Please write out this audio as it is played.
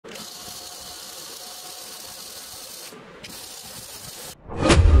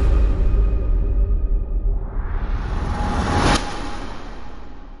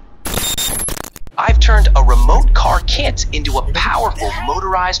our kit into a powerful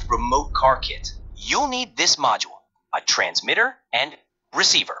motorized remote car kit. You'll need this module, a transmitter and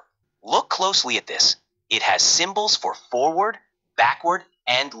receiver. Look closely at this. It has symbols for forward, backward,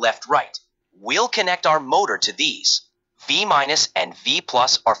 and left-right. We'll connect our motor to these. V- and V+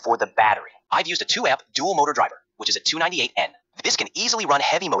 are for the battery. I've used a 2-amp dual motor driver, which is a 298N. This can easily run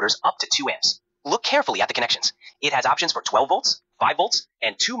heavy motors up to 2 amps. Look carefully at the connections. It has options for 12 volts, 5 volts,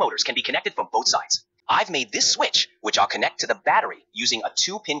 and 2 motors can be connected from both sides. I've made this switch, which I'll connect to the battery using a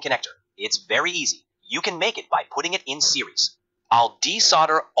 2-pin connector. It's very easy. You can make it by putting it in series. I'll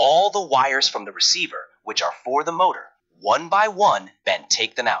desolder all the wires from the receiver, which are for the motor, one by one, then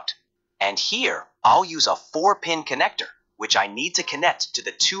take them out. And here, I'll use a 4-pin connector, which I need to connect to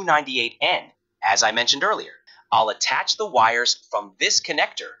the 298N. As I mentioned earlier, I'll attach the wires from this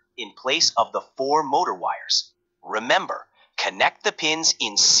connector in place of the 4 motor wires. Remember, connect the pins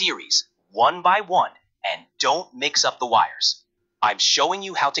in series, one by one, and don't mix up the wires. I'm showing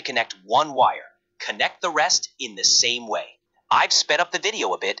you how to connect one wire. Connect the rest in the same way. I've sped up the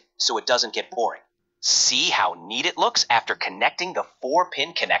video a bit so it doesn't get boring. See how neat it looks after connecting the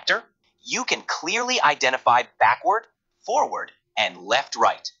 4-pin connector? You can clearly identify backward, forward, and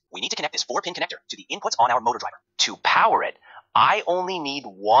left-right. We need to connect this 4-pin connector to the inputs on our motor driver. To power it, I only need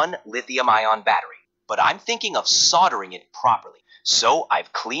 1 lithium-ion battery, but I'm thinking of soldering it properly. So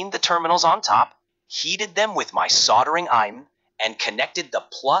I've cleaned the terminals on top, heated them with my soldering iron, and connected the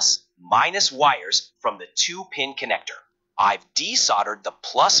plus-minus wires from the 2-pin connector. I've desoldered the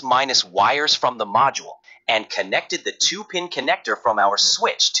plus-minus wires from the module and connected the 2-pin connector from our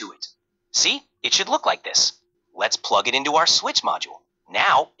switch to it. See, it should look like this. Let's plug it into our switch module.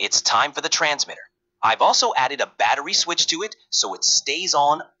 Now it's time for the transmitter. I've also added a battery switch to it so it stays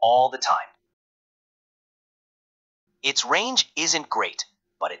on all the time. Its range isn't great,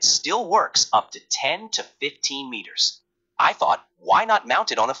 but it still works up to 10 to 15 meters. I thought, why not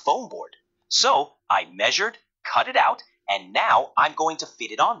mount it on a foam board? So I measured, cut it out, and now I'm going to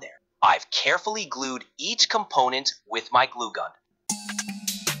fit it on there. I've carefully glued each component with my glue gun.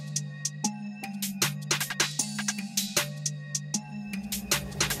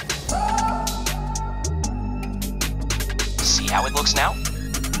 See how it looks now?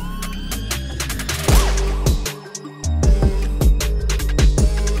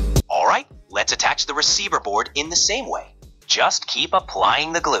 Alright, let's attach the receiver board in the same way. Just keep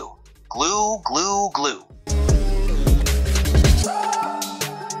applying the glue. Glue, glue, glue.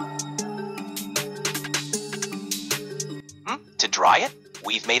 To dry it,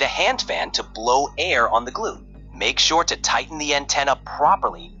 we've made a hand fan to blow air on the glue. Make sure to tighten the antenna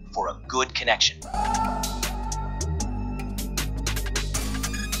properly for a good connection.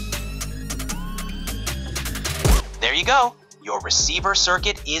 There you go. Your receiver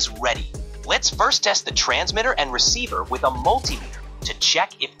circuit is ready. Let's first test the transmitter and receiver with a multimeter to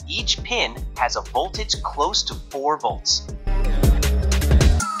check if each pin has a voltage close to 4 volts.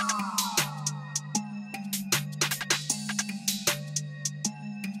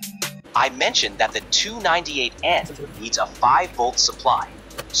 I mentioned that the 298N needs a 5-volt supply,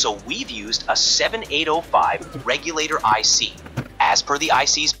 so we've used a 7805 regulator IC. As per the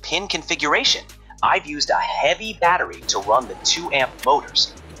IC's pin configuration, I've used a heavy battery to run the 2-amp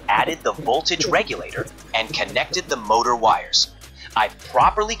motors, added the voltage regulator, and connected the motor wires. I've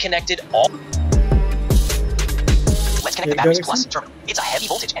properly connected all... Let's connect the battery's plus terminal. It's a heavy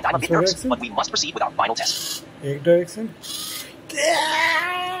voltage and I'm a bit nervous, but we must proceed with our final test.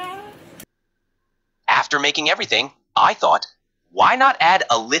 After making everything, I thought, why not add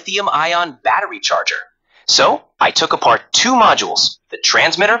a lithium-ion battery charger? So I took apart 2 modules, the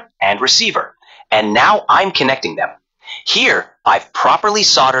transmitter and receiver, and now I'm connecting them. Here, I've properly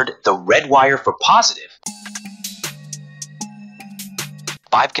soldered the red wire for positive.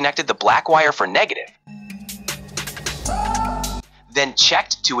 I've connected the black wire for negative. Then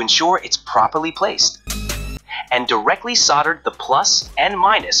checked to ensure it's properly placed. And directly soldered the plus and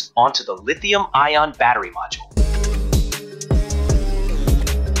minus onto the lithium-ion battery module.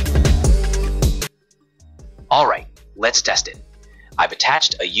 Alright, let's test it. I've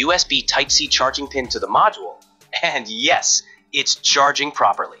attached a USB Type-C charging pin to the module, and yes, it's charging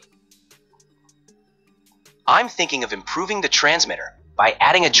properly. I'm thinking of improving the transmitter by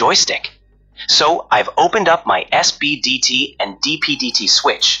adding a joystick. So I've opened up my SBDT and DPDT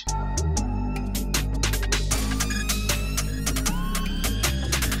switch.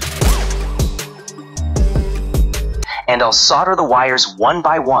 And I'll solder the wires one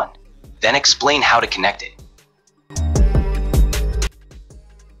by one, then explain how to connect it.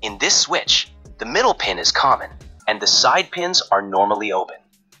 In this switch, the middle pin is common, and the side pins are normally open.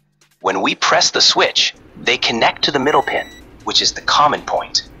 When we press the switch, They connect to the middle pin, which is the common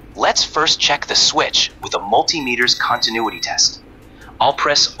point. Let's first check the switch with a multimeter's continuity test. I'll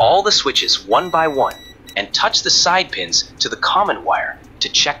press all the switches one by one and touch the side pins to the common wire to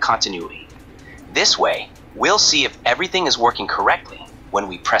check continuity. This way, we'll see if everything is working correctly when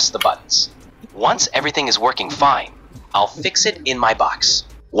we press the buttons. Once everything is working fine, I'll fix it in my box.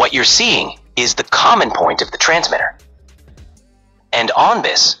 What you're seeing is the common point of the transmitter. And on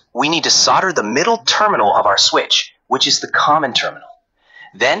this, we need to solder the middle terminal of our switch, which is the common terminal.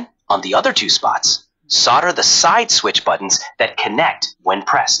 Then, on the other two spots, solder the side switch buttons that connect when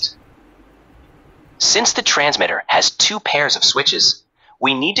pressed. Since the transmitter has two pairs of switches,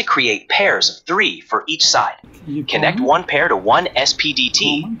 we need to create pairs of 3 for each side. Connect one pair to one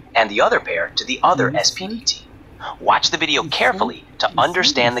SPDT and the other pair to the other SPDT. Watch the video carefully to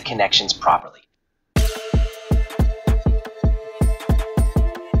understand the connections properly.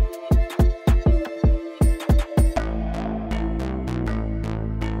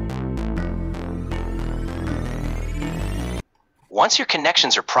 Once your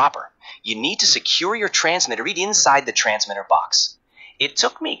connections are proper, you need to secure your transmitter inside the transmitter box. It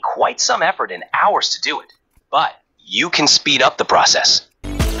took me quite some effort and hours to do it, but you can speed up the process.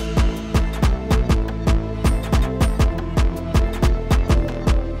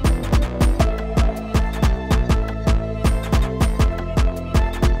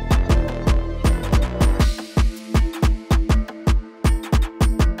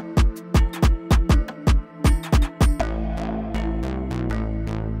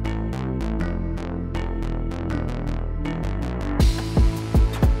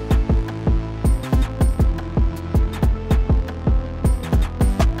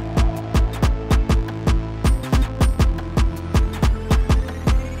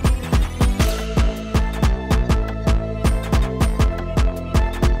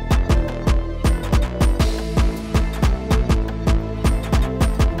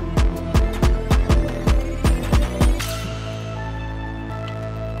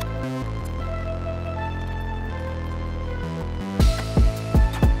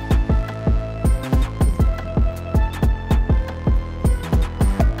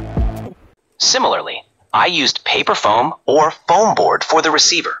 Similarly, I used paper foam or foam board for the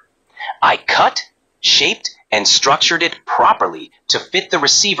receiver. I cut, shaped, and structured it properly to fit the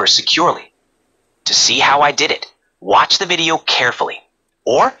receiver securely. To see how I did it, watch the video carefully.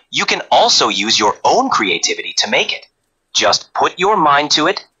 Or you can also use your own creativity to make it. Just put your mind to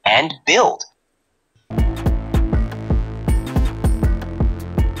it and build.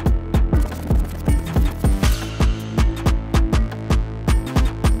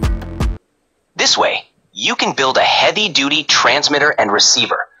 This way, you can build a heavy-duty transmitter and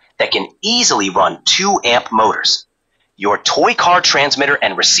receiver that can easily run 2-amp motors. Your toy car transmitter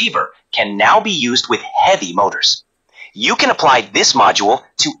and receiver can now be used with heavy motors. You can apply this module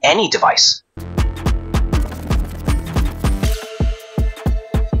to any device.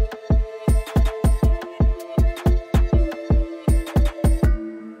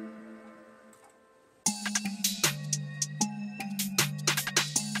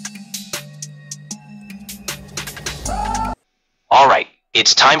 Alright,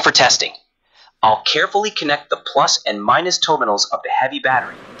 it's time for testing. I'll carefully connect the plus and minus terminals of the heavy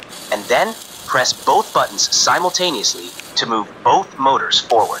battery, and then press both buttons simultaneously to move both motors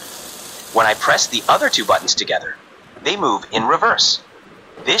forward. When I press the other two buttons together, they move in reverse.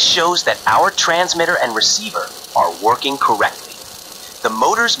 This shows that our transmitter and receiver are working correctly. The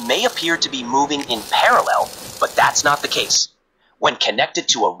motors may appear to be moving in parallel, but that's not the case. When connected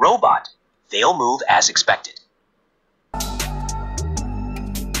to a robot, they'll move as expected.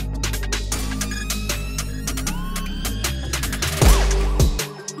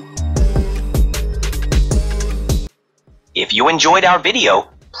 If you enjoyed our video,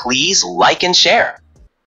 please like and share.